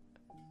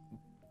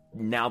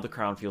 Now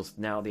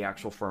the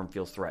actual firm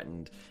feels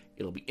threatened.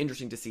 It'll be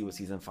interesting to see what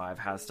season 5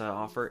 has to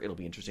offer. It'll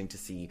be interesting to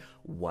see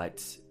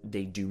what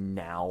they do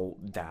now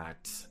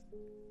that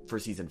for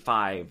season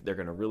 5, they're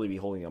going to really be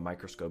holding a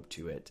microscope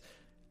to it,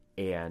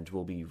 and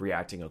we'll be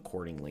reacting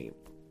accordingly.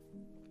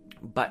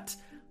 But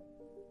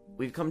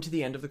we've come to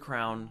the end of The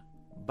Crown,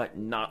 but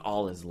not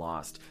all is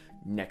lost.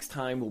 Next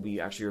time, we'll be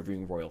actually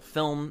reviewing royal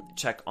film.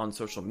 Check on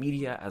social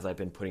media, as I've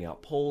been putting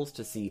out polls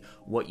to see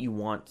what you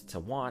want to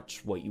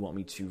watch, what you want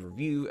me to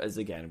review, as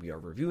again, we are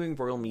reviewing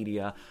royal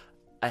media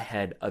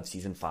ahead of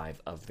season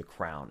 5 of The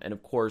Crown. And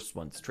of course,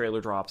 once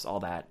trailer drops, all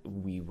that,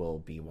 we will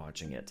be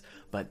watching it.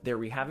 But there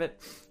we have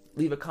it.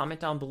 Leave a comment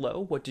down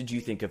below. What did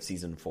you think of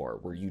season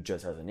 4? Were you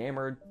just as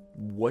enamored?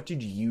 What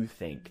did you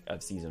think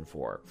of season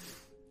 4?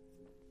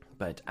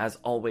 But as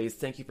always,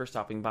 thank you for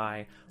stopping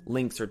by.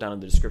 Links are down in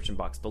the description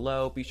box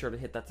below. Be sure to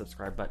hit that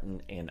subscribe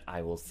button, and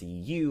I will see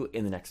you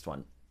in the next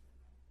one.